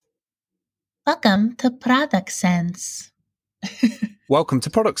Welcome to Product Sense. Welcome to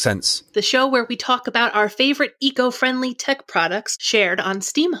Product Sense, the show where we talk about our favorite eco-friendly tech products shared on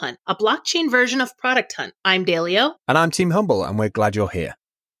Steam Hunt, a blockchain version of Product Hunt. I'm Dalio. And I'm Team Humble, and we're glad you're here.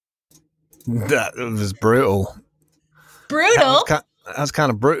 That was brutal. Brutal? That was kind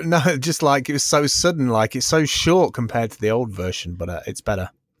of brutal. No, just like it was so sudden, like it's so short compared to the old version, but it's better.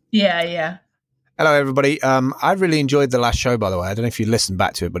 Yeah. Hello, everybody. I really enjoyed the last show, by the way. I don't know if you listened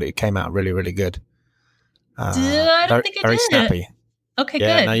back to it, but it came out really, really good. I don't think I very did. snappy. Okay,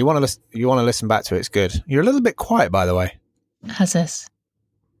 Yeah, good. no, you want to listen back to it. It's good. You're a little bit quiet, by the way. How's this?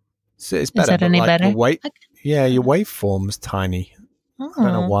 It's better. Is that any better? Your waveform's tiny. Oh, I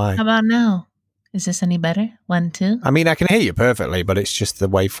don't know why. How about now? Is this any better? 1, 2? I mean, I can hear you perfectly, but it's just the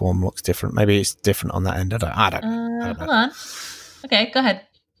waveform looks different. Maybe it's different on that end. I don't know. Hold on. Okay, go ahead.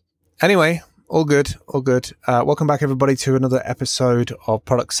 Anyway, all good. Welcome back, everybody, to another episode of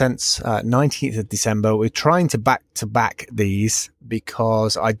Product Sense, 19th of December. We're trying to back-to-back these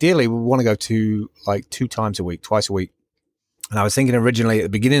because ideally we want to go to like twice a week. And I was thinking originally at the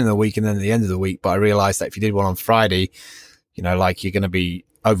beginning of the week and then at the end of the week, but I realized that if you did one on Friday, like you're going to be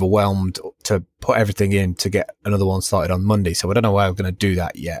overwhelmed to put everything in to get another one started on Monday. So I don't know why we're going to do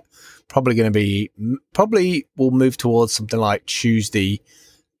that yet. Probably we'll move towards something like Tuesday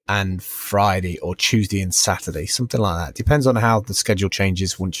and Friday or Tuesday and Saturday, something like that. Depends on how the schedule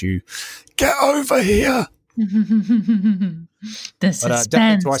changes once you get over here. The suspense.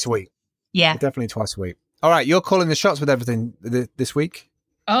 Definitely twice a week. Yeah. Definitely twice a week. All right, you're calling the shots with everything this week?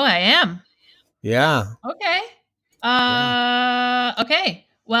 Oh, I am. Yeah. Okay. Okay.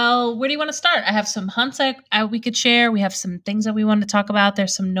 Well, where do you want to start? I have some hunts we could share. We have some things that we want to talk about.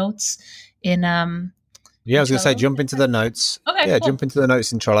 There's some notes in Yeah, I was going to say, jump into the notes. Okay, yeah, cool. Jump into the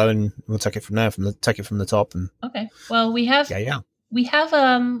notes in Trello, and we'll take it from there. Take it from the top. And okay. Well, we have we have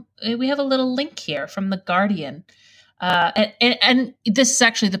a little link here from The Guardian, and this is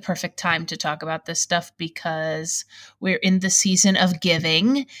actually the perfect time to talk about this stuff because we're in the season of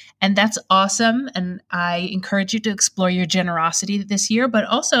giving, and that's awesome. And I encourage you to explore your generosity this year, but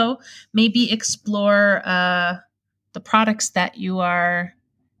also maybe explore the products that you are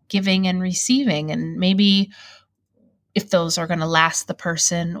giving and receiving, and maybe if those are going to last the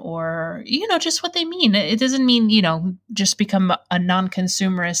person or, just what they mean. It doesn't mean, just become a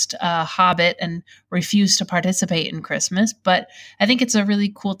non-consumerist hobbit and refuse to participate in Christmas. But I think it's a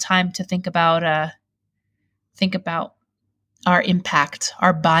really cool time to think about our impact,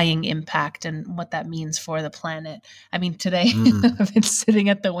 our buying impact, and what that means for the planet. I mean, today I've been sitting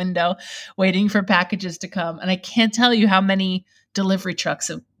at the window waiting for packages to come, and I can't tell you how many delivery trucks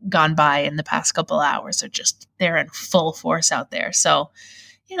have gone by in the past couple hours. They're in full force out there. So,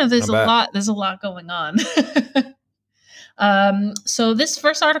 there's a lot going on. So this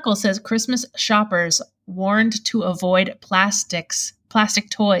first article says Christmas shoppers warned to avoid plastic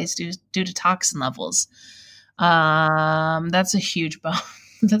toys due to toxin levels. That's a huge bummer.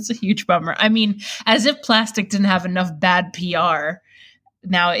 That's a huge bummer. I mean, as if plastic didn't have enough bad PR.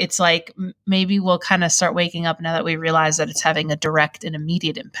 Now it's like maybe we'll kind of start waking up now that we realize that it's having a direct and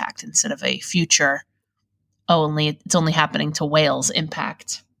immediate impact instead of a future it's only happening to whales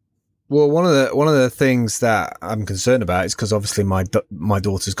impact. Well, one of the things that I'm concerned about is because obviously my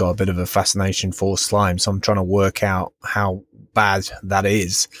daughter's got a bit of a fascination for slime, so I'm trying to work out how bad that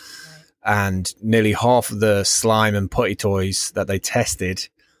is. And nearly half of the slime and putty toys that they tested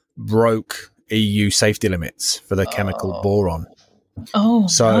broke EU safety limits for the chemical boron. Oh,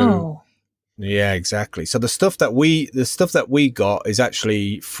 so no. Yeah, exactly. So the stuff that we got is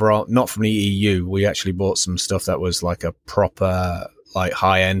actually not from the EU. We actually bought some stuff that was like a proper like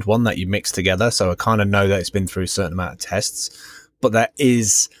high end one that you mix together. So I kind of know that it's been through a certain amount of tests, but there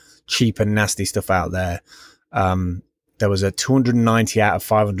is cheap and nasty stuff out there. There was a 290 out of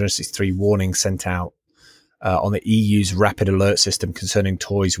 563 warnings sent out on the EU's rapid alert system concerning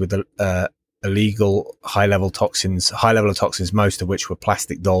toys with illegal high level of toxins, most of which were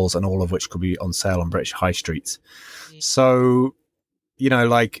plastic dolls and all of which could be on sale on British high streets. So,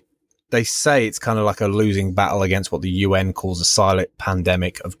 like they say, it's kind of like a losing battle against what the UN calls a silent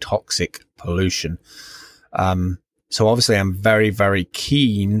pandemic of toxic pollution. So obviously I'm very, very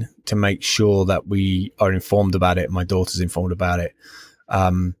keen to make sure that we are informed about it. My daughter's informed about it.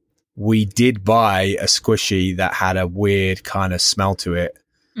 We did buy a squishy that had a weird kind of smell to it.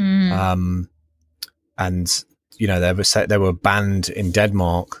 And they were banned in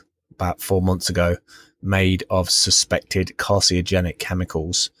Denmark about 4 months ago, made of suspected carcinogenic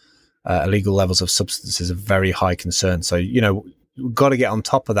chemicals. Illegal levels of substances are very high concern. So, we've got to get on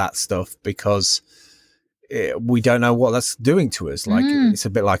top of that stuff because we don't know what that's doing to us. Like it's a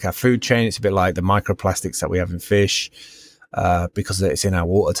bit like our food chain. It's a bit like the microplastics that we have in fish, because it's in our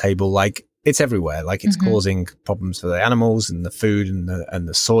water table. Like it's everywhere. Like it's causing problems for the animals and the food and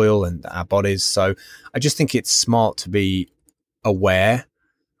the soil and our bodies. So I just think it's smart to be aware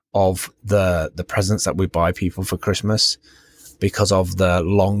of the presents that we buy people for Christmas, because of the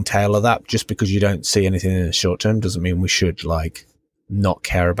long tail of that. Just because you don't see anything in the short term doesn't mean we should like not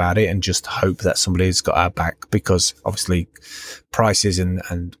care about it and just hope that somebody's got our back, because obviously prices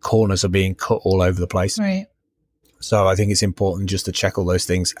and corners are being cut all over the place. Right. So I think it's important just to check all those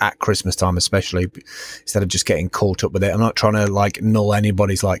things at Christmas time, especially, instead of just getting caught up with it. I'm not trying to like null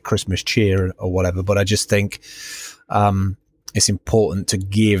anybody's like Christmas cheer or whatever, but I just think it's important to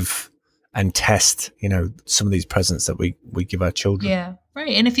give and test, you know, some of these presents that we give our children. Yeah,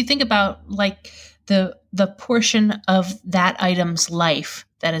 right. And if you think about like the portion of that item's life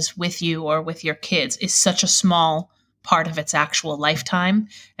that is with you or with your kids is such a small part of its actual lifetime.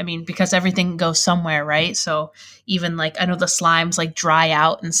 I mean, because everything goes somewhere, right? So even like, I know the slimes like dry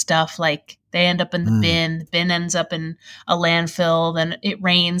out and stuff, like they end up in the bin. The bin ends up in a landfill, then it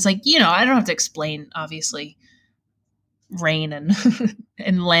rains. Like, you know, I don't have to explain, obviously, rain and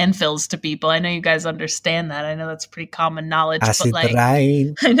and landfills to people. I know you guys understand that. I know that's pretty common knowledge. Acid but like,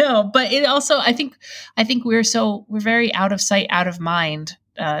 rain. I know, but it also, I think we're very out of sight, out of mind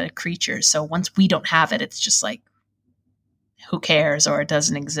creatures. So once we don't have it, it's just like, who cares, or it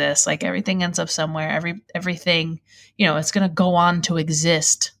doesn't exist. Like everything ends up somewhere. Everything, you know, it's going to go on to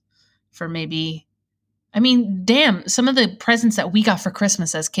exist for maybe. I mean, damn, some of the presents that we got for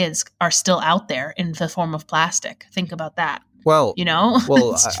Christmas as kids are still out there in the form of plastic. Think about that. Well, you know,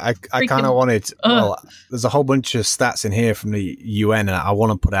 well, I kind of wanted, well, there's a whole bunch of stats in here from the UN, and I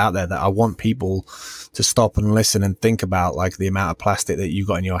want to put out there that I want people to stop and listen and think about like the amount of plastic that you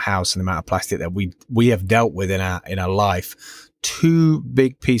got in your house and the amount of plastic that we have dealt with in our life. Two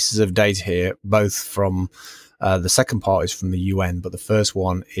big pieces of data here, both from the second part is from the UN, but the first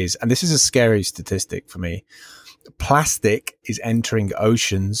one is, and this is a scary statistic for me, plastic is entering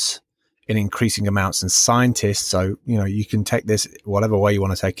oceans in increasing amounts, and scientists, so, you know, you can take this whatever way you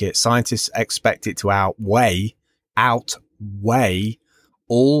want to take it, scientists expect it to outweigh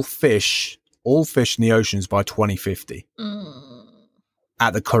all fish in the oceans by 2050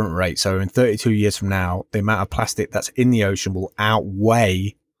 at the current rate. So in 32 years from now, the amount of plastic that's in the ocean will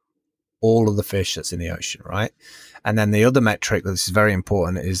outweigh all of the fish that's in the ocean, right? And then the other metric that is very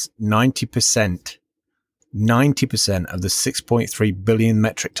important is 90% of the 6.3 billion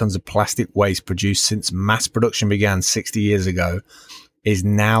metric tons of plastic waste produced since mass production began 60 years ago is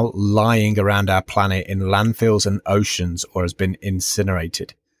now lying around our planet in landfills and oceans, or has been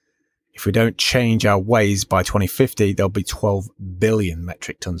incinerated. If we don't change our ways by 2050, there'll be 12 billion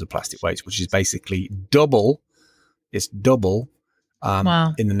metric tons of plastic waste, which is basically double. It's double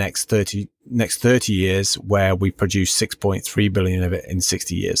in the next 30 years, where we produce 6.3 billion of it in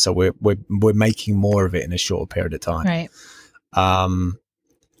 60 years. So we're making more of it in a shorter period of time. Right.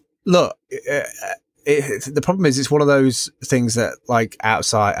 Look, the problem is it's one of those things that like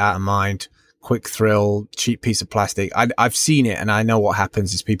outside, out of mind, quick thrill, cheap piece of plastic. I've seen it, and I know what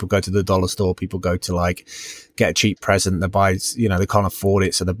happens is people go to the dollar store, people go to like get a cheap present, they buy, you know, they can't afford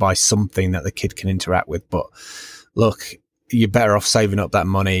it, so they buy something that the kid can interact with. But look, you're better off saving up that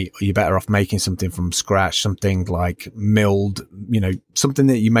money, or you're better off making something from scratch, something like milled, you know, something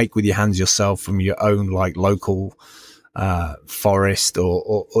that you make with your hands yourself from your own like local forest,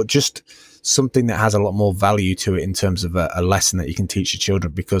 or just something that has a lot more value to it in terms of a lesson that you can teach your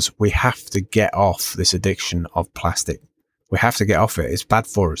children, because we have to get off this addiction of plastic. We have to get off it. It's bad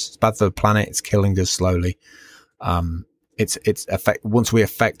for us. It's bad for the planet. It's killing us slowly. Once we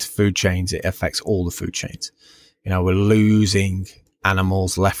affect food chains, it affects all the food chains. You know, we're losing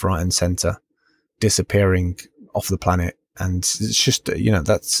animals left, right, and center, disappearing off the planet. And it's just, you know,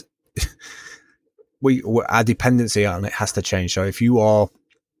 that's our dependency on it has to change. So if you are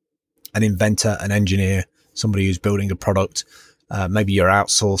an inventor, an engineer, somebody who's building a product, maybe you're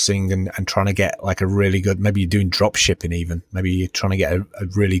outsourcing and trying to get like a really good, maybe you're doing drop shipping even, maybe you're trying to get a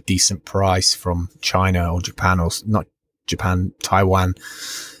really decent price from China or Japan, or not Japan, Taiwan.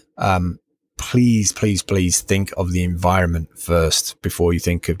 Please think of the environment first before you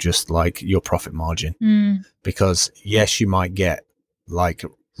think of just like your profit margin. Because yes, you might get like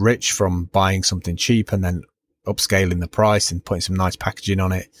rich from buying something cheap and then upscaling the price and putting some nice packaging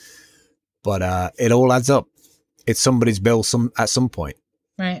on it. But it all adds up. It's somebody's bill at some point.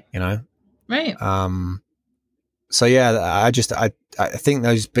 Right. You know? Right. So yeah, I think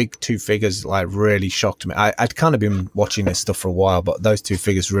those big two figures like really shocked me. I'd kind of been watching this stuff for a while, but those two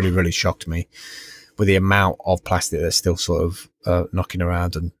figures really, really shocked me. with the amount of plastic that's still sort of knocking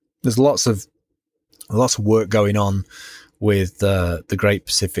around. And there's lots of work going on with the Great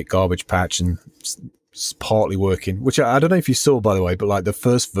Pacific Garbage Patch, and it's partly working, which I don't know if you saw, by the way, but like the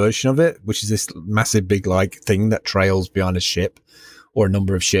first version of it, which is this massive big like thing that trails behind a ship or a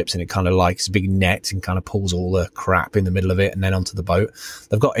number of ships, and it kind of like it's a big net and kind of pulls all the crap in the middle of it and then onto the boat.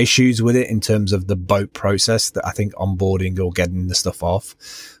 They've got issues with it in terms of the boat process, that I think onboarding or getting the stuff off.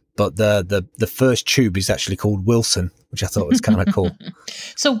 But the first tube is actually called Wilson, which I thought was kind of cool.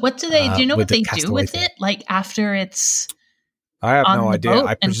 So what do they do? You know what they do with it? Like after it's I have no idea.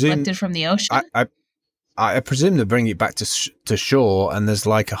 I presume collected from the ocean. I presume they bring it back to shore, and there's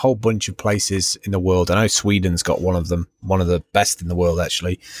like a whole bunch of places in the world. I know Sweden's got one of them, one of the best in the world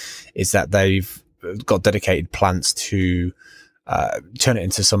actually, is that they've got dedicated plants to turn it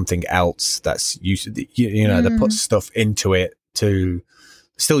into something else that's used. You know, they put stuff into it to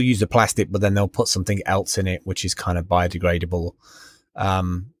still use the plastic, but then they'll put something else in it, which is kind of biodegradable. At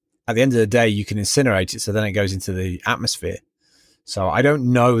the end of the day, you can incinerate it, so then it goes into the atmosphere. So I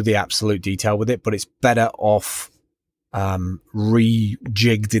don't know the absolute detail with it, but it's better off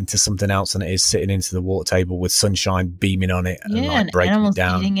rejigged into something else than it is sitting into the water table with sunshine beaming on it and like breaking it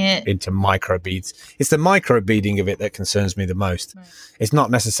down into microbeads. It's the microbeading of it that concerns me the most. Right. It's not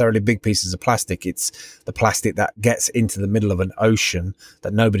necessarily big pieces of plastic. It's the plastic that gets into the middle of an ocean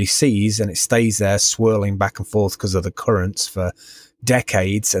that nobody sees, and it stays there swirling back and forth because of the currents for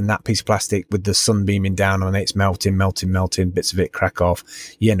decades, and that piece of plastic with the sun beaming down on it, it's melting, bits of it crack off.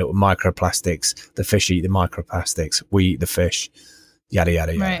 You end up with microplastics. The fish eat the microplastics. We eat the fish. Yada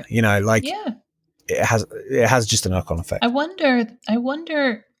yada yada. Right. You know, like it has just a knock-on effect. I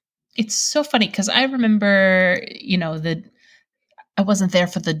wonder. It's so funny because I remember, you know, I wasn't there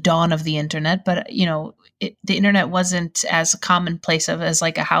for the dawn of the internet, but you know, the internet wasn't as commonplace as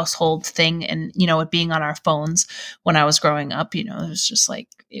like a household thing, and you know, it being on our phones when I was growing up, you know,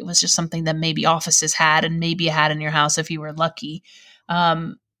 it was just something that maybe offices had, and maybe you had in your house if you were lucky.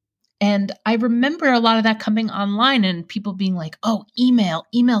 And I remember a lot of that coming online and people being like, "Oh,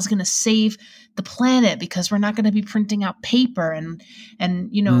 email's going to save the planet because we're not going to be printing out paper, and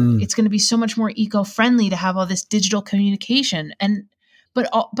you know, it's going to be so much more eco-friendly to have all this digital communication." But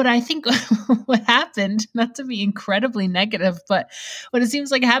I think what happened, not to be incredibly negative, but what it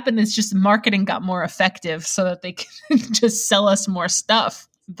seems like happened is just marketing got more effective so that they can just sell us more stuff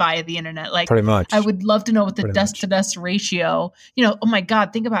via the internet. Like, pretty much. I would love to know what the dust to dust ratio, you know, oh my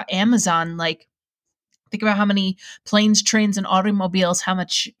God, think about Amazon. Like, think about how many planes, trains, and automobiles, how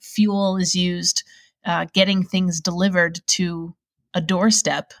much fuel is used getting things delivered to a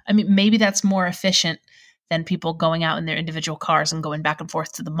doorstep. I mean, maybe that's more efficient than people going out in their individual cars and going back and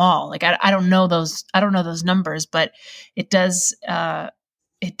forth to the mall. Like, I don't know those numbers, but it doesn't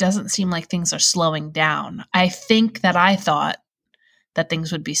seem like things are slowing down. I think that I thought that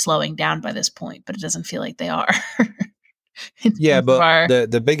things would be slowing down by this point, but it doesn't feel like they are. Yeah, but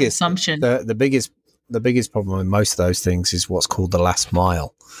the biggest assumption, the biggest problem with most of those things is what's called the last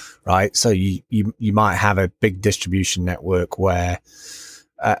mile, right? So you might have a big distribution network where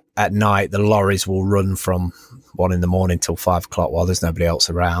at night the lorries will run from 1 a.m. till 5 o'clock while there's nobody else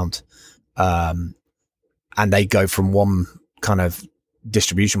around, and they go from one kind of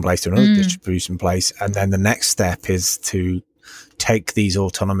distribution place to another distribution place, and then the next step is to take these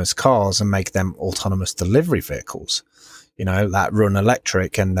autonomous cars and make them autonomous delivery vehicles, you know, that run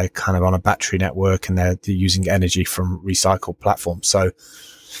electric, and they're kind of on a battery network, and they're using energy from recycled platforms. So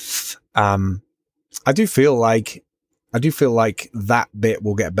I do feel like that bit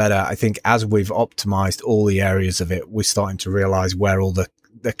will get better. I think as we've optimized all the areas of it, we're starting to realize where all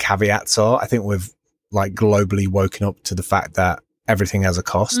the caveats are. I think we've like globally woken up to the fact that everything has a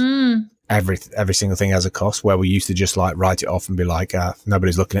cost. Every single thing has a cost, where we used to just like write it off and be like,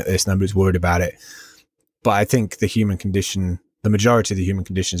 nobody's looking at this, nobody's worried about it. But I think the majority of the human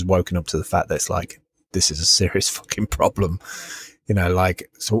condition has woken up to the fact that it's like, this is a serious fucking problem. You know, like,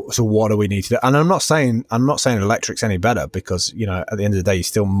 so what do we need to do? And I'm not saying electric's any better, because, you know, at the end of the day, you're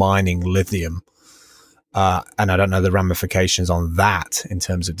still mining lithium. And I don't know the ramifications on that in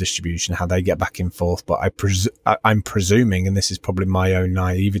terms of distribution, how they get back and forth. But I'm presuming, and this is probably my own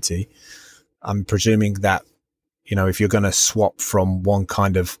naivety, I'm presuming that, you know, if you're going to swap from one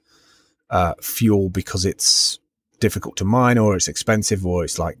kind of fuel because it's difficult to mine, or it's expensive, or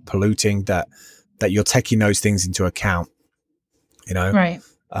it's like polluting, that you're taking those things into account. You know, right?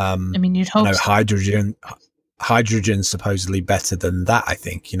 I mean, you'd hope. You know, hydrogen's supposedly better than that. I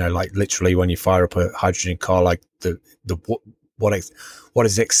think, you know, like literally when you fire up a hydrogen car, like what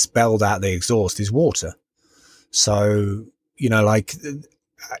is expelled out the exhaust is water. So, you know, like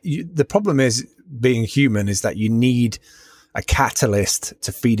the problem is being human is that you need a catalyst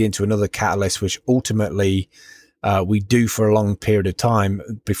to feed into another catalyst, which ultimately we do for a long period of time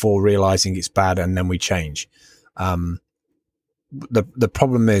before realizing it's bad, and then we change. The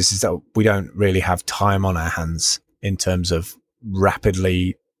problem is that we don't really have time on our hands in terms of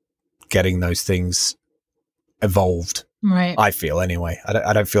rapidly getting those things evolved. Right. I feel anyway.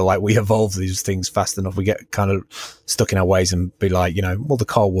 I don't feel like we evolve these things fast enough. We get kind of stuck in our ways and be like, well, the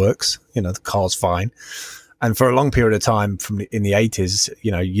car works, the car's fine. And for a long period of time in the 80s,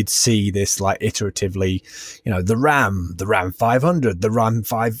 you'd see this like iteratively, the Ram 500, the Ram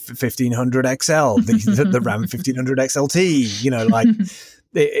 1500 XL, the Ram 1500 XLT, like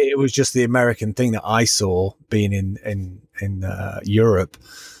it was just the American thing that I saw being in Europe,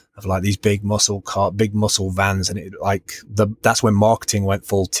 of like these big muscle vans. And that's when marketing went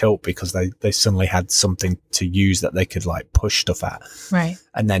full tilt, because they suddenly had something to use that they could like push stuff at. Right.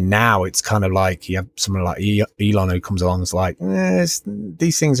 And then now it's kind of like you have someone like Elon who comes along and is like,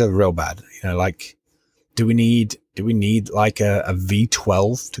 these things are real bad. Like, do we need like a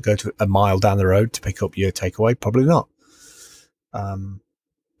V12 to go to a mile down the road to pick up your takeaway? Probably not.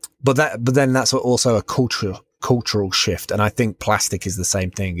 But then that's also a cultural shift. And I think plastic is the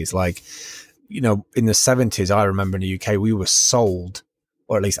same thing. It's like, in the 70s, I remember in the UK, we were sold,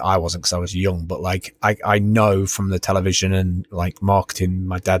 or at least I wasn't because I was young, but like I know from the television and like marketing,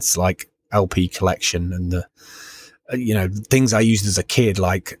 my dad's like LP collection and the things I used as a kid,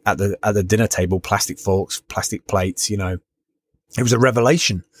 like at the dinner table, plastic forks, plastic plates, it was a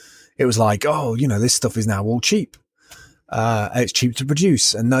revelation. It was like, oh, this stuff is now all cheap. It's cheap to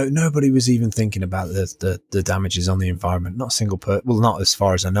produce, and nobody was even thinking about the damages on the environment. Not a single not as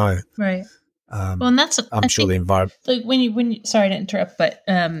far as I know. Right. Well, and that's I'm sure the environment. Like when you sorry to interrupt, but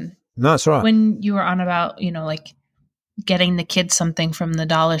no, it's all right. When you were on about like getting the kids something from the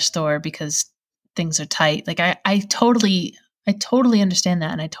dollar store because things are tight, like I totally understand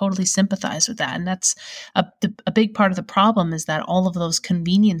that, and I totally sympathize with that, and that's a big part of the problem is that all of those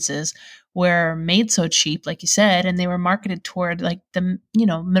conveniences were made so cheap, like you said, and they were marketed toward like the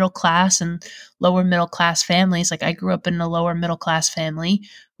middle class and lower middle class families. Like I grew up in a lower middle class family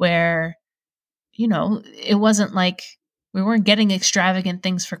where it wasn't like we weren't getting extravagant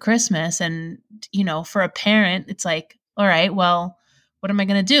things for Christmas, and for a parent it's like, all right, well, what am I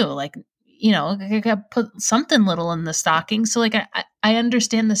going to do? Like I got to put something little in the stocking. So like I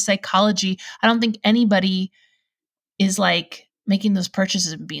understand the psychology. I don't think anybody is like making those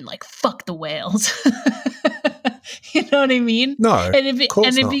purchases and being like, fuck the whales. You know what I mean? No, of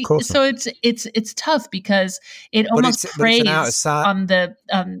course not. So it's tough because it almost preys on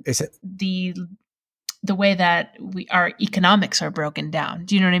the way that our economics are broken down.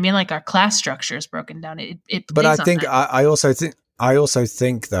 Do you know what I mean? Like our class structure is broken down. But I think I also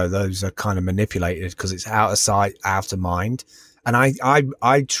think though those are kind of manipulated because it's out of sight, out of mind. And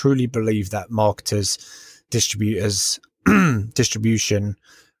I truly believe that marketers, distributors, distribution,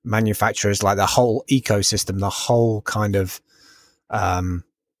 manufacturers, like the whole ecosystem, the whole kind of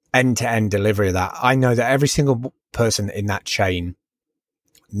end-to-end delivery of that. I know that every single person in that chain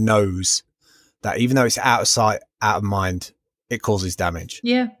knows that even though it's out of sight, out of mind, it causes damage.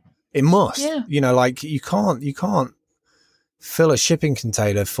 Yeah. It must. Yeah. Like you can't fill a shipping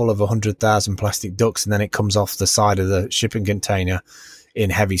container full of 100,000 plastic ducks and then it comes off the side of the shipping container in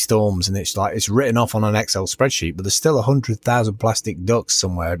heavy storms, and it's like it's written off on an Excel spreadsheet, but there's still 100,000 plastic ducks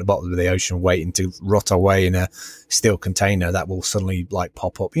somewhere at the bottom of the ocean waiting to rot away in a steel container that will suddenly like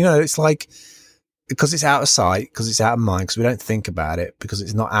pop up. It's like, because it's out of sight, because it's out of mind, because we don't think about it, because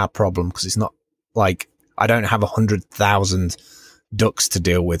it's not our problem, because it's not like I don't have 100,000 ducks to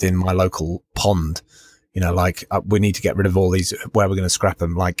deal with in my local pond. Like we need to get rid of all these. Where we're going to scrap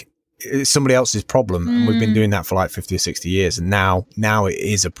them? Like it's somebody else's problem, and we've been doing that for like 50 or 60 years, and now it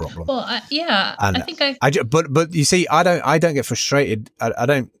is a problem. Well, I think but you see, I don't get frustrated. I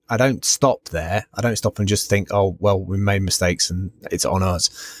don't stop there. I don't stop and just think, oh well, we made mistakes and it's on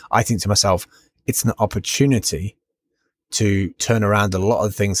us. I think to myself, it's an opportunity to turn around a lot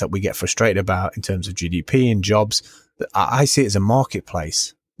of things that we get frustrated about in terms of GDP and jobs. I see it as a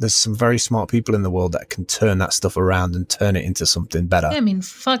marketplace. There's some very smart people in the world that can turn that stuff around and turn it into something better. Yeah, I mean,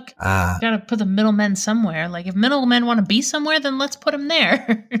 fuck, gotta put the middlemen somewhere. Like if middlemen want to be somewhere, then let's put them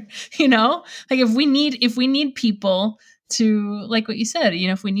there. Like if we need people to, like what you said,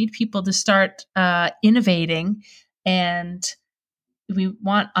 if we need people to start innovating, and we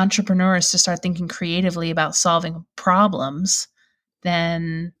want entrepreneurs to start thinking creatively about solving problems,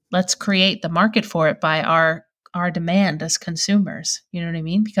 then let's create the market for it by our demand as consumers. You know what I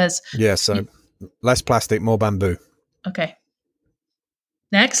mean? Because so less plastic, more bamboo. Okay.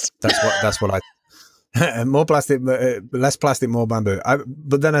 Next. That's what I, more plastic, less plastic, more bamboo.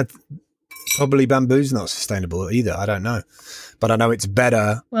 But then probably bamboo's not sustainable either. I don't know, but I know it's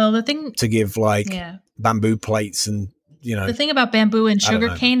better. Well, the thing to give bamboo plates and, the thing about bamboo and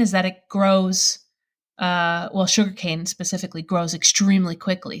sugarcane is that it grows. Sugarcane specifically grows extremely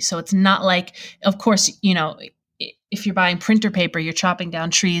quickly. So it's not like, of course, if you're buying printer paper, you're chopping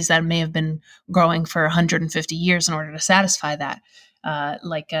down trees that may have been growing for 150 years in order to satisfy that.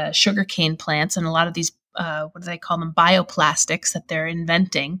 Like sugarcane plants and a lot of these, what do they call them? Bioplastics that they're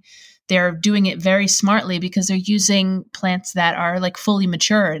inventing. They're doing it very smartly because they're using plants that are like fully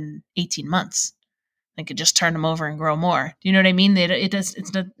mature in 18 months. They could just turn them over and grow more. Do you know what I mean?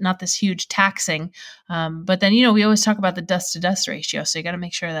 It's not this huge taxing. But then, we always talk about the dust to dust ratio. So you got to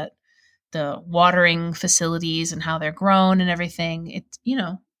make sure that the watering facilities and how they're grown and everything, it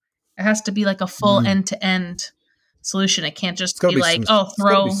has to be like a full end to end solution. It can't just be like,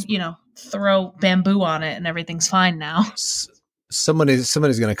 throw bamboo on it and everything's fine now. Somebody's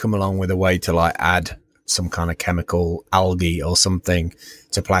going to come along with a way to like add some kind of chemical algae or something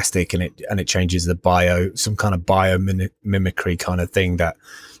to plastic, and it changes some kind of biomimicry kind of thing that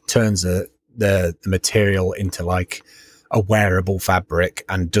turns the material into like a wearable fabric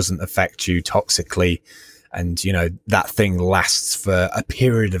and doesn't affect you toxically. And, that thing lasts for a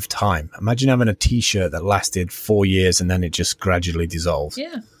period of time. Imagine having a t-shirt that lasted 4 years and then it just gradually dissolves.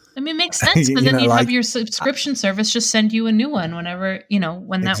 Yeah. I mean, it makes sense, but then you'd have your subscription service just send you a new one whenever,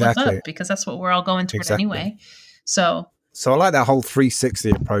 when that was up, because that's what we're all going toward anyway. So I like that whole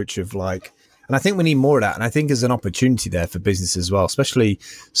 360 approach of like, and I think we need more of that. And I think there's an opportunity there for business as well, especially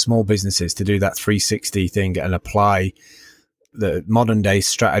small businesses, to do that 360 thing and apply the modern day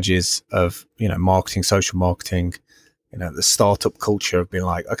strategies of, marketing, social marketing, the startup culture of being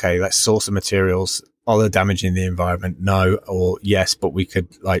like, okay, let's source the materials. Are they damaging the environment? No, or yes, but we could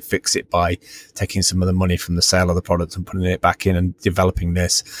like fix it by taking some of the money from the sale of the product and putting it back in and developing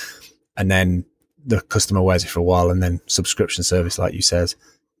this. And then the customer wears it for a while, and then subscription service, like you said,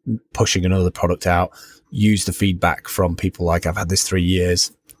 pushing another product out, use the feedback from people like, I've had this 3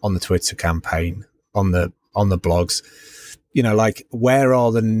 years on the Twitter campaign, on the blogs, like where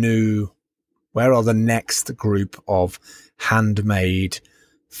are the next group of handmade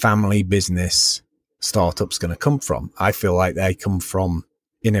family business startups going to come from? I feel like they come from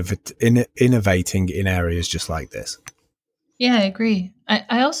innovating in areas just like this. Yeah, I agree.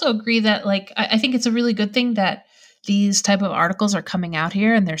 I also agree that I think it's a really good thing that these type of articles are coming out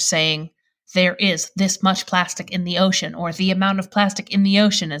here and they're saying there is this much plastic in the ocean, or the amount of plastic in the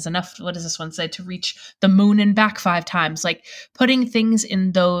ocean is enough. What does this one say? To reach the moon and back 5 times. Like putting things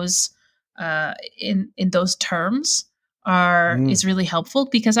in those in those terms is really helpful,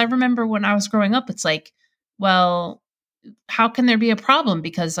 because I remember when I was growing up, it's like, well, how can there be a problem?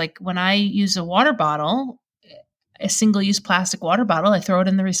 Because like when I use a water bottle, a single-use plastic water bottle, I throw it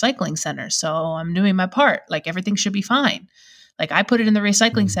in the recycling center. So I'm doing my part. Like everything should be fine. Like I put it in the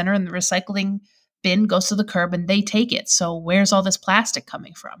recycling center and the recycling bin goes to the curb and they take it. So where's all this plastic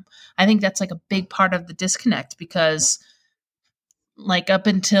coming from? I think that's like a big part of the disconnect, because like up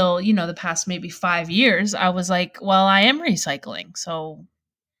until, the past maybe 5 years, I was like, well, I am recycling, so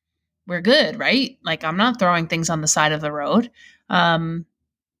we're good, right? Like I'm not throwing things on the side of the road. But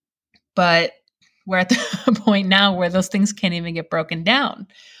we're at the point now where those things can't even get broken down.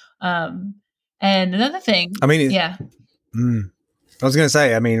 And another thing, I mean, I was going to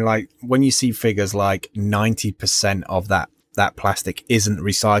say, I mean, like when you see figures like 90% of that plastic isn't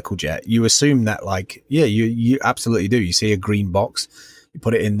recycled yet, you assume that like, yeah, you absolutely do. You see a green box, you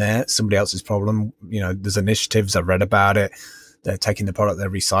put it in there, somebody else's problem. There's initiatives, I've read about it. They're taking the product, they're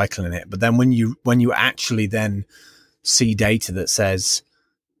recycling it. But then when you actually then see data that says,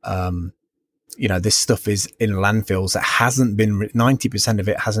 this stuff is in landfills that hasn't been 90% of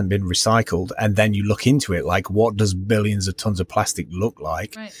it hasn't been recycled, and then you look into it, like what does billions of tons of plastic look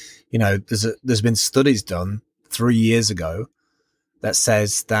like? Right. There's been studies done 3 years ago that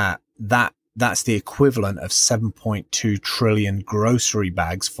says that's the equivalent of 7.2 trillion grocery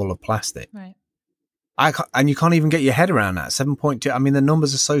bags full of plastic. Right. And you can't even get your head around that 7.2. I mean, the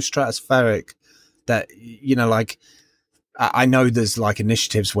numbers are so stratospheric that like. I know there's like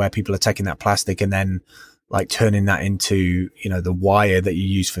initiatives where people are taking that plastic and then like turning that into, the wire that you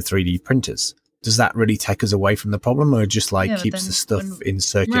use for 3D printers. Does that really take us away from the problem, or just like keeps the stuff in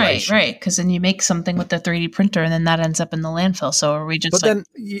circulation? Right. Because then you make something with the 3D printer and then that ends up in the landfill. So are we just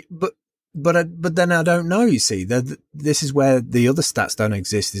But then I don't know, you see, this is where the other stats don't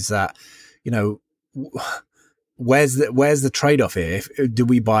exist, is that, where's the trade-off here? Do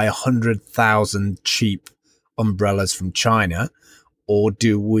we buy 100,000 cheap umbrellas from China, or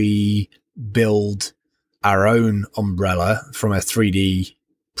do we build our own umbrella from a 3D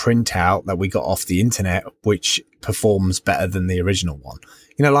printout that we got off the internet, which performs better than the original one?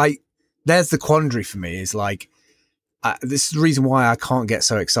 You know, like, there's the quandary for me, is like, this is the reason why I can't get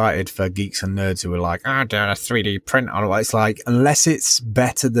so excited for geeks and nerds who are like, doing a 3D print on it. It's like, unless it's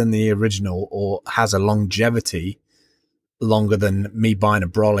better than the original or has a longevity longer than me buying a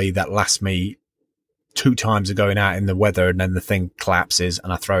brolly that lasts me 2 times of going out in the weather and then the thing collapses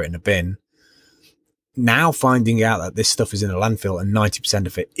and I throw it in a bin. Now finding out that this stuff is in a landfill and 90%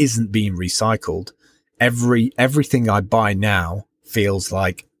 of it isn't being recycled, everything I buy now feels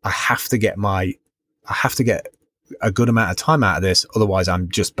like I have to get a good amount of time out of this. Otherwise, I'm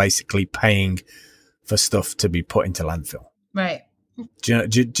just basically paying for stuff to be put into landfill. Right.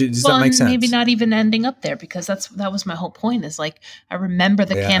 Does that make sense? Maybe not even ending up there, because that was my whole point, is like, I remember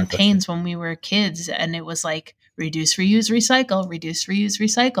the campaigns when we were kids, and it was like, reduce, reuse, recycle, reduce, reuse,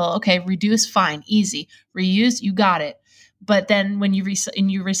 recycle. Okay, reduce, fine, easy. Reuse, you got it. But then when you're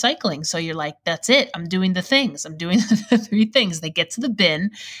recycling, so you're like, that's it. I'm doing the things. I'm doing the 3 things. They get to the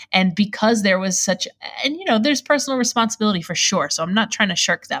bin. And because there was and there's personal responsibility for sure. So I'm not trying to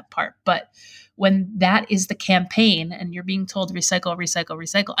shirk that part. But when that is the campaign and you're being told recycle, recycle,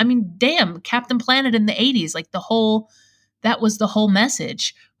 recycle. I mean, damn, Captain Planet in the 80s, like that was the whole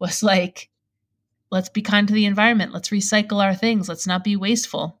message, was like, let's be kind to the environment. Let's recycle our things. Let's not be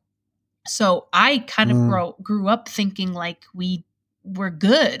wasteful. So I kind of grew up thinking like we were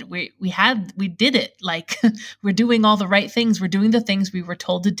good. We did it. Like, we're doing all the right things. We're doing the things we were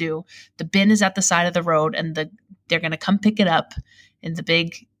told to do. The bin is at the side of the road, and they're going to come pick it up in the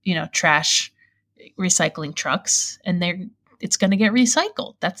big, trash recycling trucks, and it's going to get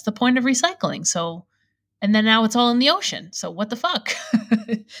recycled. That's the point of recycling. So, and then now it's all in the ocean. So what the fuck?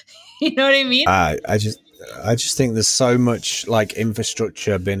 You know what I mean? I just think there's so much like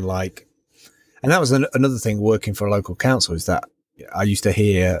infrastructure been like, and that was another thing working for a local council, is that I used to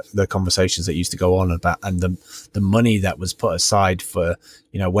hear the conversations that used to go on about, and the money that was put aside for,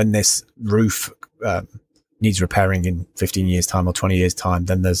 when this roof needs repairing in 15 years time or 20 years time,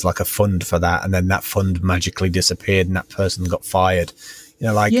 then there's like a fund for that. And then that fund magically disappeared and that person got fired.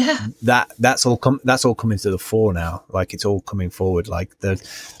 That's all coming to the fore now. Like, it's all coming forward. Like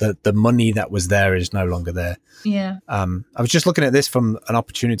the money that was there is no longer there. Yeah. I was just looking at this from an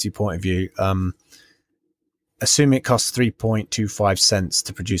opportunity point of view. Assume it costs 3.25 cents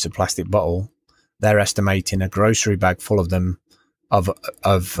to produce a plastic bottle. They're estimating a grocery bag full of them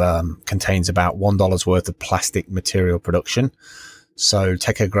contains about $1 worth of plastic material production. So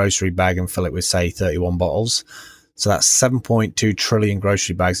take a grocery bag and fill it with, say, 31 bottles. So that's 7.2 trillion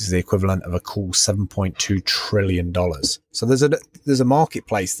grocery bags, is the equivalent of a cool $7.2 trillion. So there's a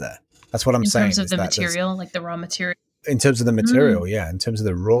marketplace there. That's what I'm saying. In terms of the material, like the raw material. In terms of the material, yeah. In terms of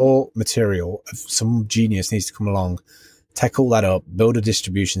the raw material, some genius needs to come along, take all that up, build a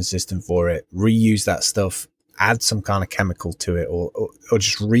distribution system for it, reuse that stuff, add some kind of chemical to it, or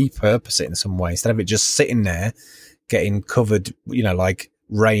just repurpose it in some way, instead of it just sitting there getting covered, like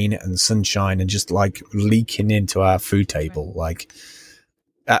rain and sunshine and just like leaking into our food table. Like,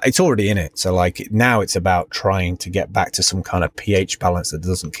 it's already in it. So like, now it's about trying to get back to some kind of pH balance that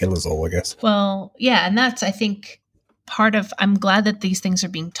doesn't kill us all, I guess. Well, yeah. And that's, I think, I'm glad that these things are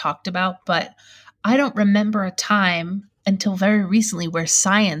being talked about, but I don't remember a time until very recently where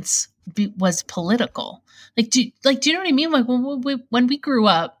science was political. Like, do you know what I mean? Like, when we grew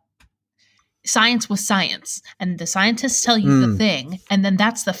up, science was science, and the scientists tell you the thing, and then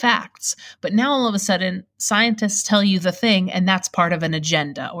that's the facts. But now all of a sudden, scientists tell you the thing, and that's part of an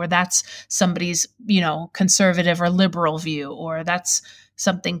agenda, or that's somebody's, conservative or liberal view, or that's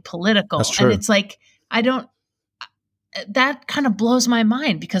something political. That's true. And it's like, that kind of blows my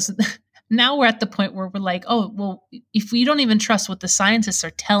mind, because now we're at the point where we're like, oh, well, if we don't even trust what the scientists are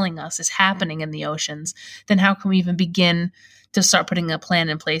telling us is happening in the oceans, then how can we even begin to start putting a plan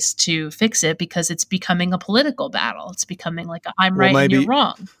in place to fix it? Because it's becoming a political battle. It's becoming like I'm right and you're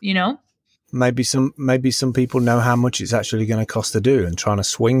wrong, Maybe some people know how much it's actually going to cost to do, and trying to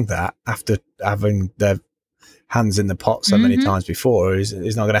swing that after having their hands in the pot so many times before is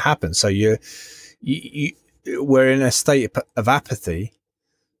not going to happen. So we're in a state of apathy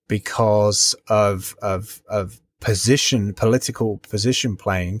because of political position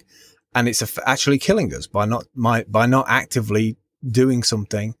playing, and it's actually killing us by not actively doing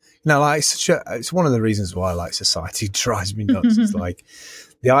something. Like, it's one of the reasons why like society drives me nuts. It's like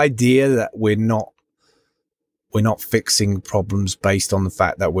the idea that we're not fixing problems based on the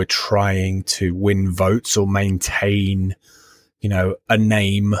fact that we're trying to win votes or maintain, a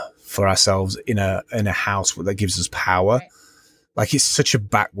name for ourselves in a house that gives us power. like it's such a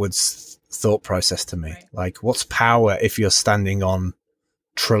backwards thought process to me. Right. Like, what's power if you're standing on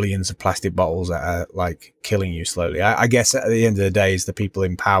trillions of plastic bottles that are like killing you slowly? I guess at the end of the day, is the people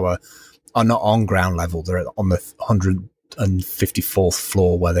in power are not on ground level; they're on the 154th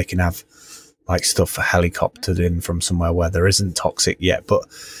floor where they can have like stuff helicoptered in from somewhere where there isn't toxic yet. But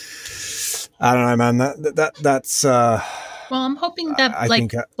I don't know, man. That's. Well, I'm hoping that I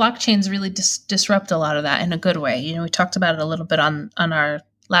think blockchains really disrupt a lot of that in a good way. You know, we talked about it a little bit on our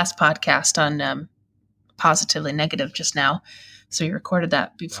last podcast on Positively Negative just now. So we recorded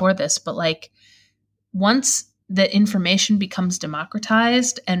that before this. But like once the information becomes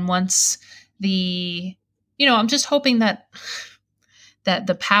democratized and once I'm just hoping that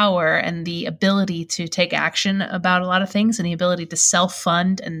the power and the ability to take action about a lot of things and the ability to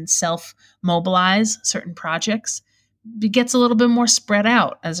self-fund and self-mobilize certain projects gets a little bit more spread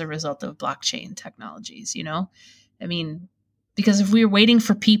out as a result of blockchain technologies, you know? I mean, because if we're waiting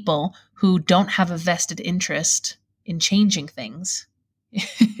for people who don't have a vested interest in changing things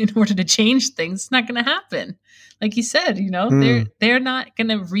in order to change things, it's not going to happen. Like you said, you know, they're not going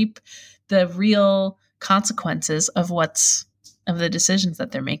to reap the real consequences of the decisions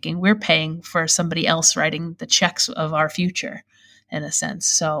that they're making. We're paying for somebody else writing the checks of our future in a sense.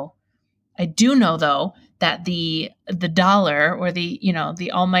 So I do know though that the dollar or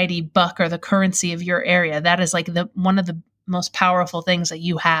the almighty buck or the currency of your area, that is like one of the most powerful things that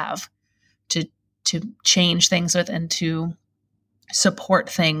you have to change things with and to support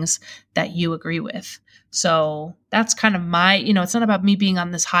things that you agree with. So that's kind of my, it's not about me being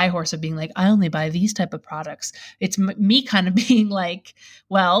on this high horse of being like, I only buy these type of products. It's me kind of being like,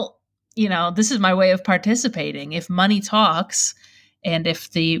 well, this is my way of participating. If money talks and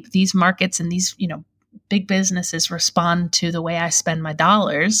if these markets and these, big businesses respond to the way I spend my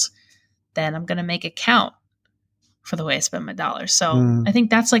dollars, then I'm going to make it count for the way I spend my dollars. So I think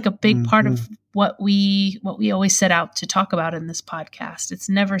that's like a big part of what we always set out to talk about in this podcast. It's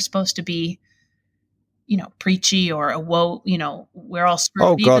never supposed to be, preachy or we're all screwed.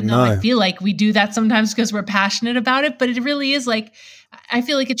 Oh, God, no. I feel like we do that sometimes because we're passionate about it, but it really is like, I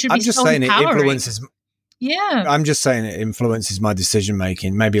feel like it should be I'm just so saying empowering. It influences. Yeah. I'm just saying it influences my decision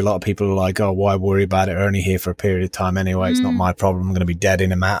making. Maybe a lot of people are like, oh, why worry about it? We're only here for a period of time anyway. It's not my problem. I'm going to be dead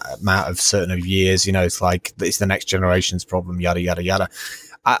in a amount of certain of years. It's like, it's the next generation's problem, yada, yada, yada.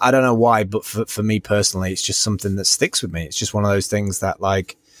 I don't know why, but for me personally, it's just something that sticks with me. It's just one of those things that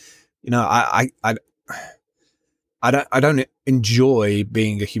like, I don't enjoy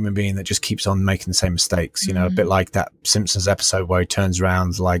being a human being that just keeps on making the same mistakes, a bit like that Simpsons episode where he turns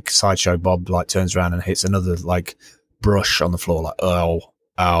around, like Sideshow Bob, like turns around and hits another like brush on the floor, like, ow,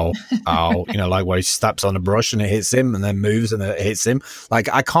 like where he steps on a brush and it hits him and then moves and it hits him. Like,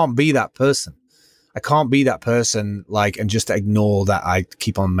 I can't be that person. Like, and just ignore that I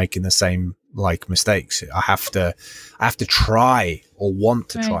keep on making the same like mistakes. I have to try or want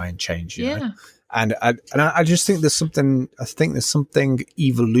to try and change, you know? And I just think there's something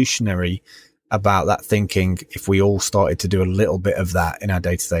evolutionary about that thinking. If we all started to do a little bit of that in our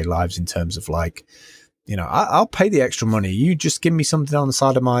day-to-day lives in terms of like, I'll pay the extra money. You just give me something on the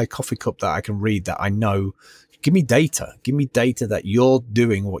side of my coffee cup that I can read that I know. Give me data that you're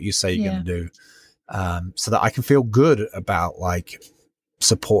doing what you say you're going to do. So that I can feel good about like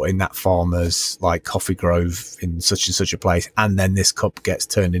supporting that farmer's like coffee grove in such and such a place, and then this cup gets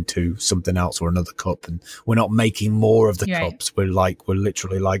turned into something else or another cup, and we're not making more of the cups. We're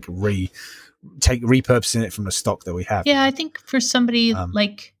literally like repurposing it from the stock that we have. Yeah, I think for somebody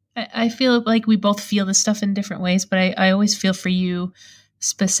like I feel like we both feel this stuff in different ways, but I always feel for you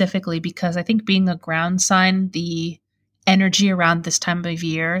specifically because I think being a ground sign, the energy around this time of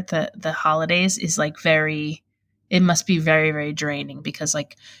year, the holidays is like it must be very, very draining because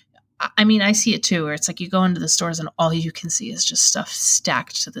like, I mean, I see it too, where it's like you go into the stores and all you can see is just stuff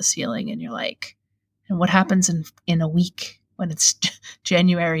stacked to the ceiling. And you're like, and what happens in a week when it's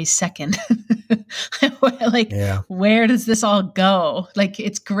January 2nd? Where does this all go? Like,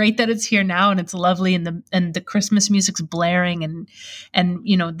 it's great that it's here now and it's lovely and the Christmas music's blaring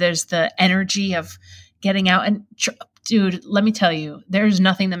and there's the energy of getting out and dude, let me tell you, there's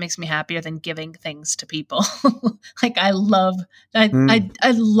nothing that makes me happier than giving things to people. Like I love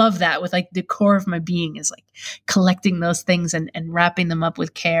that with like the core of my being is like collecting those things and wrapping them up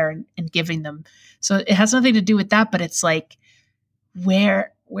with care and giving them. So it has nothing to do with that, but it's like,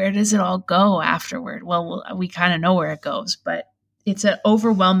 where does it all go afterward? Well, we kind of know where it goes, but it's an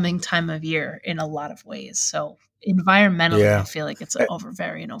overwhelming time of year in a lot of ways. So environmentally, I feel like it's an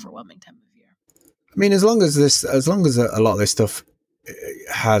overwhelming time of year. I mean, as long as a lot of this stuff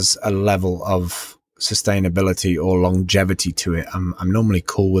has a level of sustainability or longevity to it. I'm normally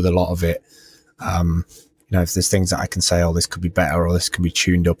cool with a lot of it. If there's things that I can say, oh, this could be better, or this could be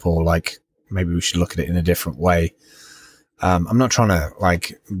tuned up, or like maybe we should look at it in a different way. I'm not trying to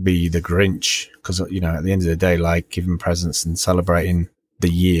like be the Grinch, because, at the end of the day, like giving presents and celebrating the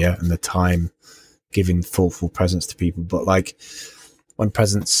year and the time, giving thoughtful presents to people. But like when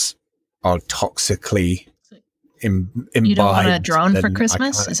presents are toxically imbibed. You don't want a drone for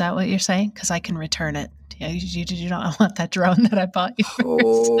Christmas? Is that what you're saying? Because I can return it. Yeah, you don't want that drone that I bought you for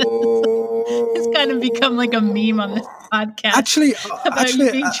Christmas. It's kind of become like a meme on this podcast. Actually,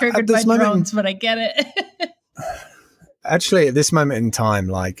 you being triggered by drones, but I get it. Actually, at this moment in time,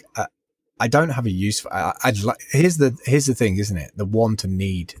 like I don't have a use for. Here's the thing, isn't it? The want and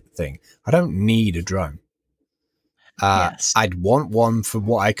need thing. I don't need a drone. Yes. I'd want one for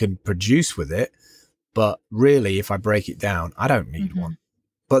what I could produce with it, but really, if I break it down, I don't need one.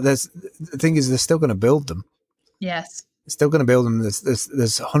 But the thing is, they're still going to build them. Yes, they're still going to build them.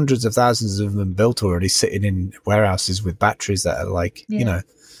 There's hundreds of thousands of them built already, sitting in warehouses with batteries that are like,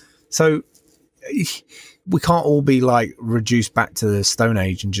 so. We can't all be like reduced back to the Stone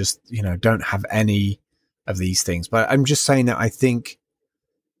Age and just, don't have any of these things. But I'm just saying that I think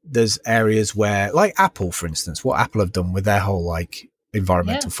there's areas where, like Apple, for instance, what Apple have done with their whole like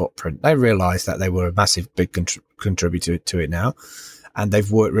environmental footprint, they realized that they were a massive, big contributor to it now. And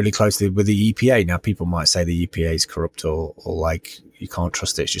they've worked really closely with the EPA. Now, people might say the EPA is corrupt or like you can't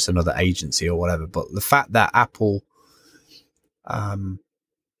trust it. It's just another agency or whatever. But the fact that Apple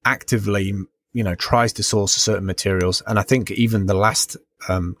actively tries to source certain materials. And I think even the last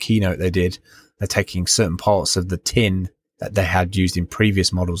keynote they did, they're taking certain parts of the tin that they had used in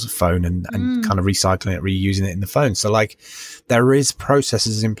previous models of phone and kind of recycling it, reusing it in the phone. So like there is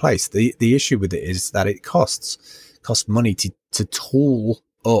processes in place. The issue with it is that it costs money to tool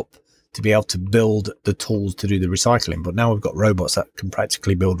up to be able to build the tools to do the recycling. But now we've got robots that can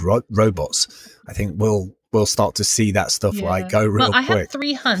practically build robots. I think we'll start to see that stuff like go real quick. I have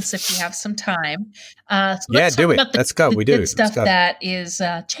 3 hunts if you have some time. Do it. Let's go. We do stuff that is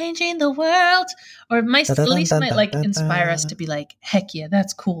changing the world, or at least might like inspire us to be like, heck yeah,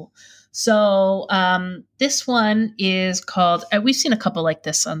 that's cool. So this one is called. We've seen a couple like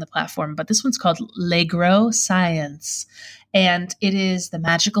this on the platform, but this one's called Legro Science. And it is the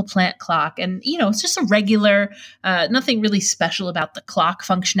magical plant clock. And, it's just a regular, nothing really special about the clock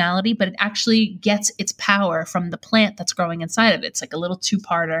functionality, but it actually gets its power from the plant that's growing inside of it. It's like a little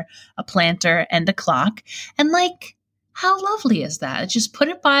 2-parter, a planter and a clock. And like, how lovely is that? Just put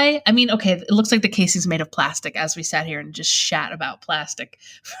it by, it looks like the casing's made of plastic as we sat here and just shat about plastic,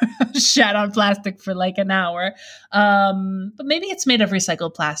 shat on plastic for like an hour. But maybe it's made of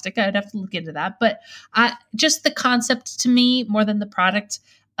recycled plastic. I'd have to look into that. But just the concept to me, more than the product,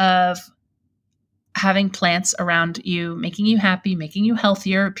 of having plants around you, making you happy, making you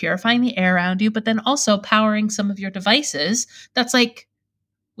healthier, purifying the air around you, but then also powering some of your devices. That's like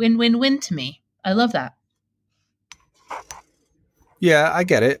win-win-win to me. I love that. Yeah, I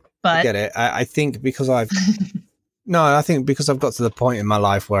get it. But I get it. I think because I think because I've got to the point in my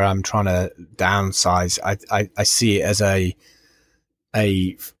life where I'm trying to downsize, I see it as a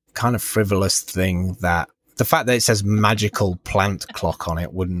kind of frivolous thing, that the fact that it says magical plant clock on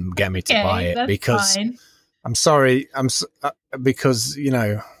it wouldn't get me to buy it, because fine. I'm sorry. Because,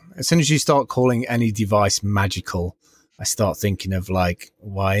 as soon as you start calling any device magical, I start thinking of like,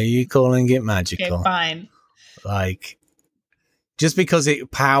 why are you calling it magical? Okay, fine. Like, just because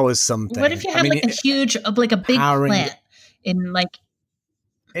it powers something. What if you have a huge, like a big plant in like?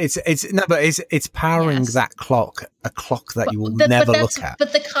 It's powering that clock, a clock that you will never look at.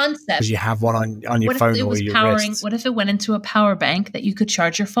 But the concept, because you have one on your phone or your wrist. What if it went into a power bank that you could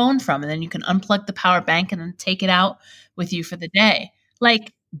charge your phone from, and then you can unplug the power bank and then take it out with you for the day?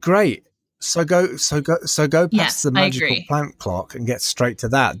 Like, great. So go past the magical plant clock and get straight to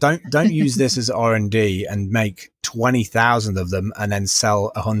that. Don't use this as R&D and make 20,000 of them and then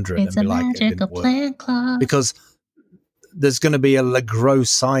sell 100 and be like, it didn't work. Plant clock. Because there's going to be a Legro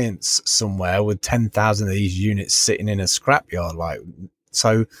Science somewhere with 10,000 of these units sitting in a scrapyard. Like,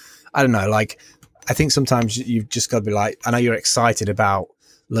 so I don't know. Like, I think sometimes you've just got to be like, I know you're excited about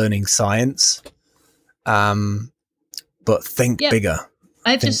learning science, but think bigger.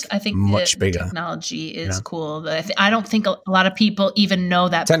 I think much bigger. Technology is cool. I don't think a lot of people even know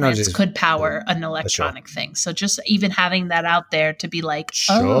that plants could power an electronic thing. So just even having that out there to be like,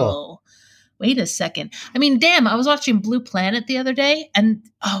 oh, wait a second. Damn, I was watching Blue Planet the other day, and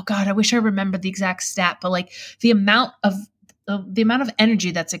oh God, I wish I remembered the exact stat, but like the amount of the amount of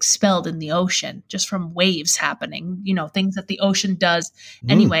energy that's expelled in the ocean just from waves happening, things that the ocean does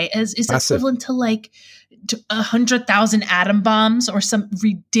anyway, is equivalent to like 100,000 atom bombs or some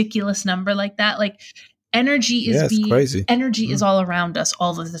ridiculous number like that. Like energy is crazy. Energy is all around us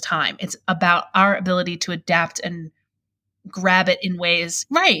all of the time. It's about our ability to adapt and grab it in ways.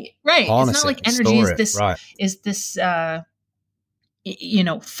 Right. Harness it's not like energy is this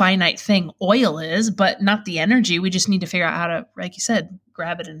finite thing. Oil is, but not the energy. We just need to figure out how to, like you said,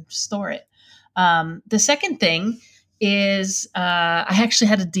 grab it and store it. The second thing is I actually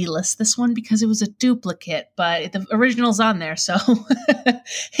had to delist this one because it was a duplicate, but the original's on there. So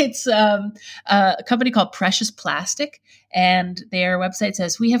it's a company called Precious Plastic, and their website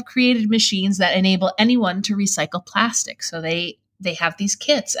says, we have created machines that enable anyone to recycle plastic. So they have these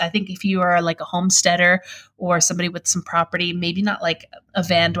kits. I think if you are like a homesteader or somebody with some property, maybe not like a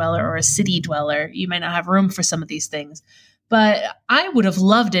van dweller or a city dweller, you might not have room for some of these things. But I would have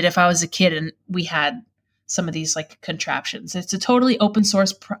loved it if I was a kid and we had some of these like contraptions. It's a totally open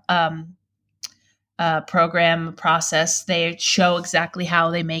source program process. They show exactly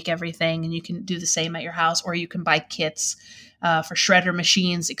how they make everything, and you can do the same at your house, or you can buy kits for shredder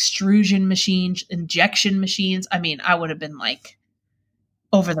machines, extrusion machines, injection machines. I mean, I would have been like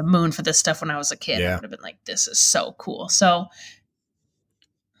over the moon for this stuff when I was a kid. I would have been like, this is so cool. So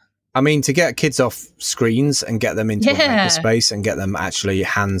I mean, to get kids off screens and get them into a makerspace and get them actually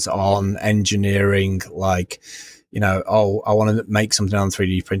hands-on engineering, like, I want to make something on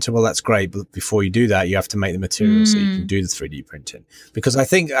 3D printer. Well, that's great. But before you do that, you have to make the material so you can do the 3D printing. Because I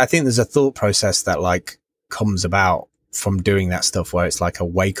think there's a thought process that like comes about from doing that stuff where it's like a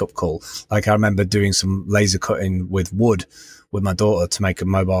wake-up call. Like I remember doing some laser cutting with wood with my daughter to make a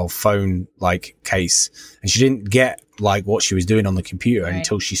mobile phone like case, and she didn't get like what she was doing on the computer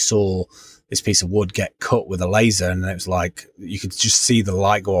until she saw this piece of wood get cut with a laser, and it was like you could just see the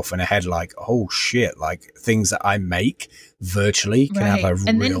light go off in her head, like, oh shit, like things that I make virtually can have a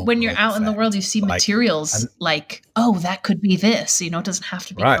and real then when you're out in the world, you see materials like, oh, that could be this, it doesn't have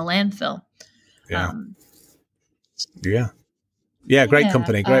to be in a landfill. Great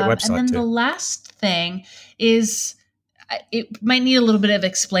company, great website. And then the last thing is, it might need a little bit of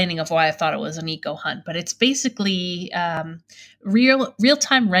explaining of why I thought it was an eco hunt, but it's basically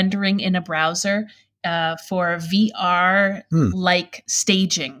real-time rendering in a browser for VR like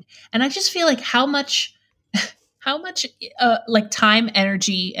staging. And I just feel like how much like time,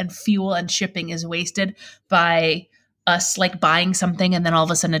 energy, and fuel and shipping is wasted by us like buying something and then all of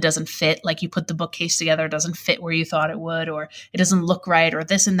a sudden it doesn't fit. Like you put the bookcase together, it doesn't fit where you thought it would, or it doesn't look right, or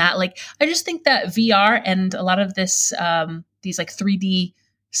this and that. Like I just think that VR and a lot of this these like 3D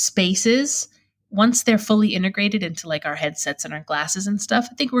spaces, once they're fully integrated into like our headsets and our glasses and stuff,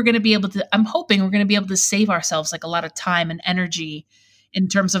 I think I'm hoping we're going to be able to save ourselves like a lot of time and energy in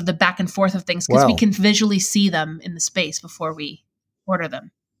terms of the back and forth of things, because we can visually see them in the space before we order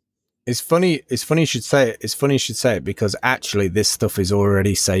them. It's funny you should say it, because actually this stuff is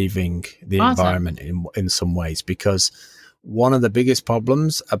already saving the environment in some ways, because one of the biggest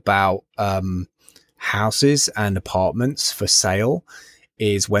problems about houses and apartments for sale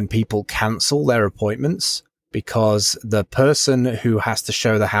is when people cancel their appointments, because the person who has to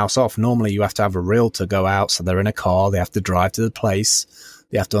show the house off, normally you have to have a realtor go out, so they're in a car, they have to drive to the place,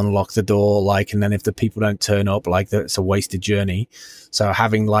 they have to unlock the door, like, and then if the people don't turn up, like, it's a wasted journey. So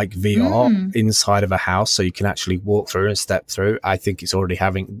having like VR inside of a house, so you can actually walk through and step through, I think it's already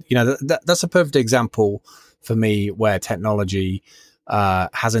having, that's a perfect example for me where technology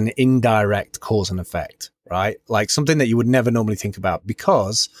has an indirect cause and effect, right? Like something that you would never normally think about,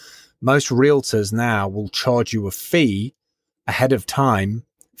 because most realtors now will charge you a fee ahead of time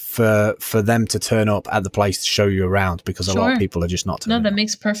for them to turn up at the place to show you around, because a lot of people are just not turning up. No, that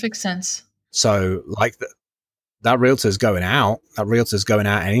makes perfect sense. So like that realtor's going out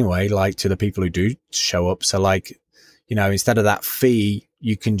anyway, like to the people who do show up. So like, instead of that fee,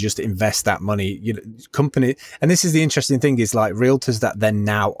 you can just invest that money, company. And this is the interesting thing, is like realtors that then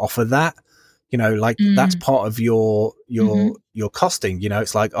now offer that, that's part of your costing.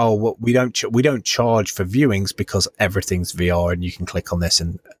 It's like, oh, well, we don't charge for viewings because everything's VR and you can click on this,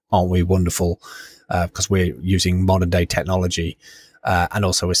 and aren't we wonderful? Because we're using modern day technology, and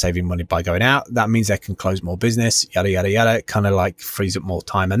also we're saving money by going out. That means they can close more business, yada yada yada. It kind of like frees up more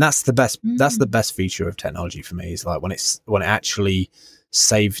time, and that's the best. That's the best feature of technology for me, is like when it actually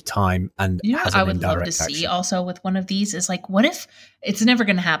save time and has an I would love to action. see also with one of these is like, what if it's never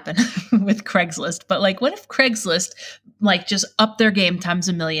going to happen with Craigslist, but like, what if Craigslist like just upped their game times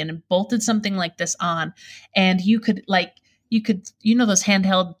a million and bolted something like this on, and you could those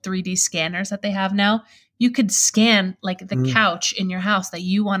handheld 3D scanners that they have now, you could scan like the couch in your house that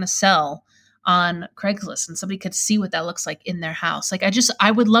you want to sell on Craigslist, and somebody could see what that looks like in their house. Like I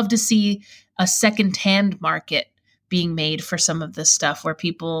would love to see a secondhand market being made for some of this stuff, where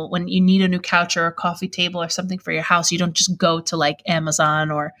people, when you need a new couch or a coffee table or something for your house, you don't just go to like Amazon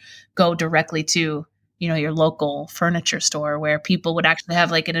or go directly to, you know, your local furniture store, where people would actually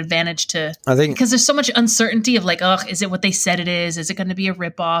have like an advantage to, I think, because there's so much uncertainty of like, oh, is it what they said it is? Is it going to be a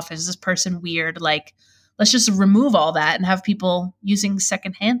ripoff? Is this person weird? Like, let's just remove all that and have people using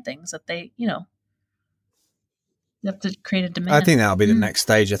secondhand things that they, you know, you have to create a demand. I think that'll be the next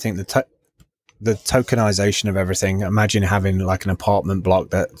stage. I think the tokenization of everything. Imagine having like an apartment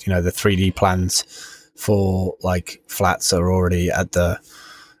block that, you know, the 3D plans for like flats are already at the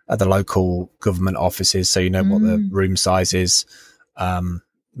local government offices, so you know what the room size is.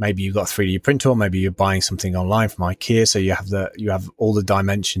 Maybe you've got a 3D printer, or maybe you're buying something online from IKEA, so you have all the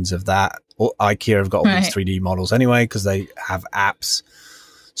dimensions of that. Or IKEA have got all these 3D models anyway because they have apps.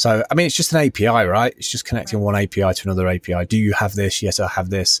 So I mean, it's just an API, right? It's just connecting one API to another API. Do you have this? Yes, I have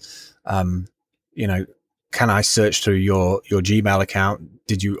this. You know, can I search through your Gmail account?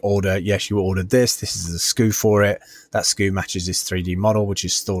 Did you order? Yes, you ordered this. This is the SKU for it. That SKU matches this 3D model, which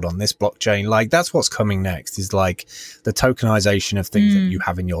is stored on this blockchain. Like, that's what's coming next, is like the tokenization of things that you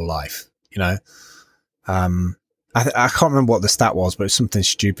have in your life, you know? I can't remember what the stat was, but it's something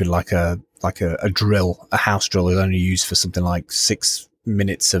stupid like a drill, a house drill is only used for something like 6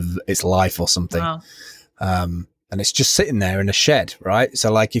 minutes of its life or something. Wow. And it's just sitting there in a shed, right?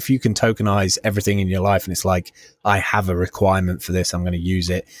 So like, if you can tokenize everything in your life and it's like, I have a requirement for this, I'm going to use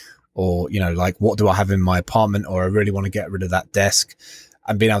it. Or, you know, like, what do I have in my apartment? Or I really want to get rid of that desk,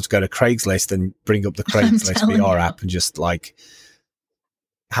 and being able to go to Craigslist and bring up the Craigslist VR app and just like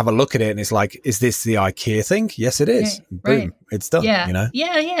have a look at it. And it's like, is this the IKEA thing? Yes, it is. Right. Boom. It's done. Yeah. You know?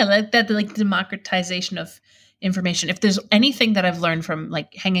 Yeah. Like that, like democratization of information. If there's anything that I've learned from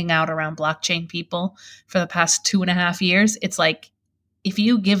like hanging out around blockchain people for the past 2.5 years, it's like, if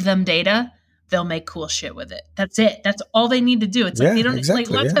you give them data, they'll make cool shit with it. That's it. That's all they need to do. It's like, they don't like,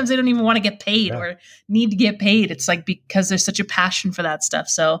 a lot of times they don't even want to get paid or need to get paid. It's like, because there's such a passion for that stuff.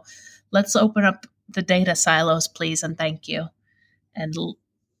 So let's open up the data silos, please. And thank you. And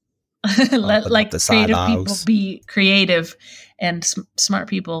let like creative people be creative, and smart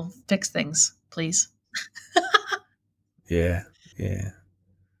people fix things, please. Yeah.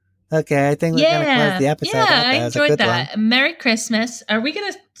 Okay, I think we're going to close the episode. Yeah, I enjoyed that. One. Merry Christmas. Are we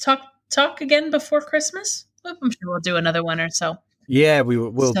going to talk again before Christmas? I'm sure we'll do another one or so. Yeah,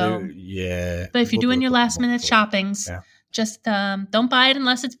 we'll do. Yeah. But if you're doing your last minute shoppings, just don't buy it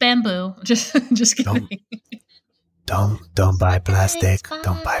unless it's bamboo. Just kidding. Don't buy plastic.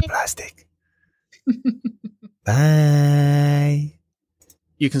 Don't buy plastic. Bye.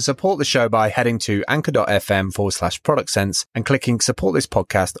 You can support the show by heading to anchor.fm/Product Sense and clicking support this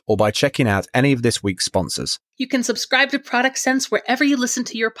podcast, or by checking out any of this week's sponsors. You can subscribe to Product Sense wherever you listen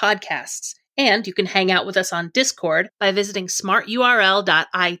to your podcasts. And you can hang out with us on Discord by visiting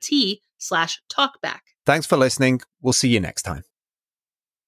smarturl.it/talkback. Thanks for listening. We'll see you next time.